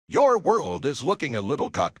Your world is looking a little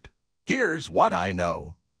cucked. Here's what I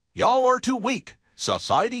know. Y'all are too weak.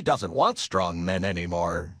 Society doesn't want strong men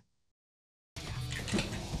anymore.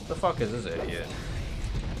 What the fuck is this idiot?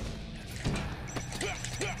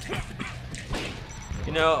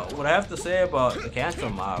 You know, what I have to say about the cancel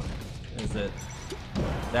mob is that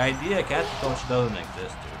the idea of cancel culture doesn't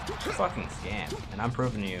exist, dude. It's a fucking scam. And I'm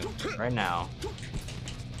proving to you right now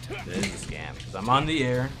that it is a scam. Because I'm on the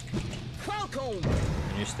air,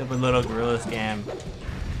 and your stupid little gorilla scam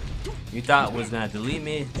you thought was gonna delete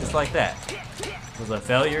me just like that was a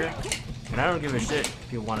failure. And I don't give a shit if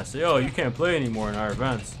people want to say, oh, you can't play anymore in our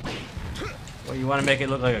events. Well, you want to make it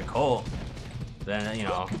look like a cult, then, you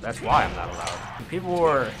know, that's why I'm not allowed. People who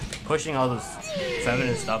are pushing all this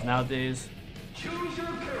feminist stuff nowadays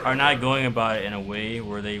are not going about it in a way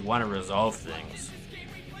where they want to resolve things.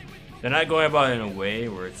 They're not going about it in a way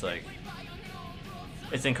where it's like,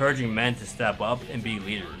 it's encouraging men to step up and be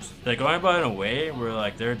leaders. They're going about it in a way where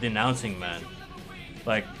like they're denouncing men,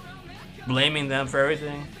 like blaming them for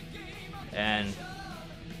everything. And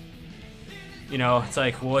you know, it's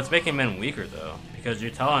like, well, it's making men weaker though, because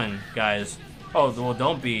you're telling guys, oh, well,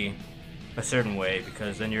 don't be a certain way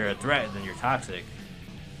because then you're a threat, then you're toxic.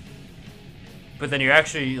 But then you're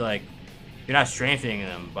actually like, you're not strengthening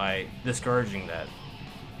them by discouraging that.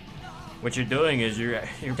 What you're doing is you're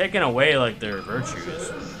taking away like their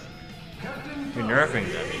virtues. You're nerfing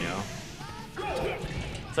them, you know.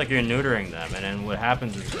 It's like you're neutering them, and then what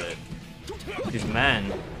happens is that these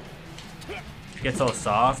men get so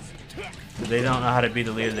soft that they don't know how to be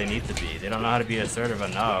the leader they need to be. They don't know how to be assertive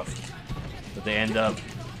enough that they end up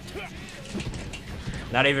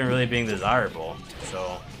not even really being desirable.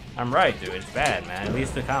 So I'm right, dude. It's bad, man. It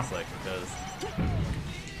leads to conflict because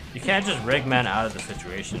you can't just rig men out of the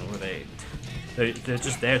situation where they're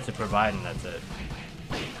just there to provide and that's it.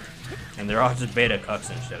 And they're all just beta cucks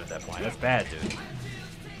and shit at that point. That's bad, dude.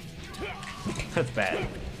 That's bad.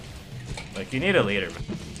 Like, you need a leader,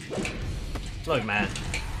 man. Look, man.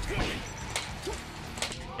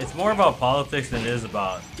 It's more about politics than it is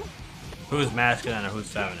about who's masculine or who's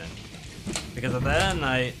feminine. Because at the end of the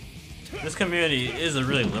night, this community is a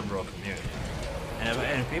really liberal community.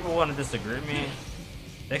 And if people want to disagree with me,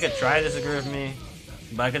 they could try to disagree with me,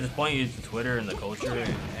 but I could just point you to Twitter and the culture,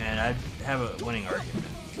 and I'd have a winning argument.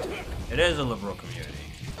 It is a liberal community.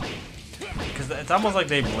 Because it's almost like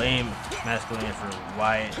they blame masculinity for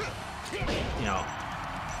why, you know,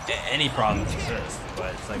 any problems exist.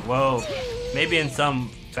 But it's like, well, maybe in some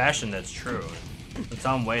fashion that's true. In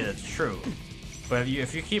some way that's true. But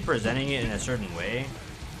if you keep presenting it in a certain way,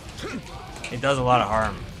 it does a lot of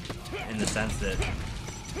harm in the sense that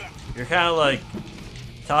you're kind of like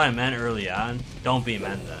telling men early on, don't be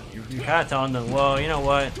men then. You're kind of telling them, well, you know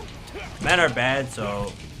what, men are bad,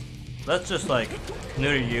 so let's just like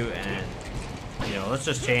neuter you and, you know, let's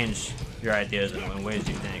just change your ideas in ways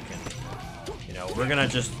you think, and, you know, we're gonna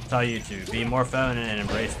just tell you to be more feminine and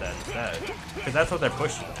embrace that instead. Because that's what they're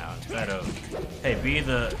pushing now, instead of, hey, be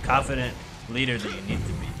the confident leader that you need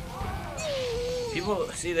to be. People,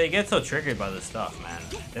 see, they get so triggered by this stuff, man.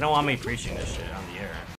 They don't want me preaching this shit on the air.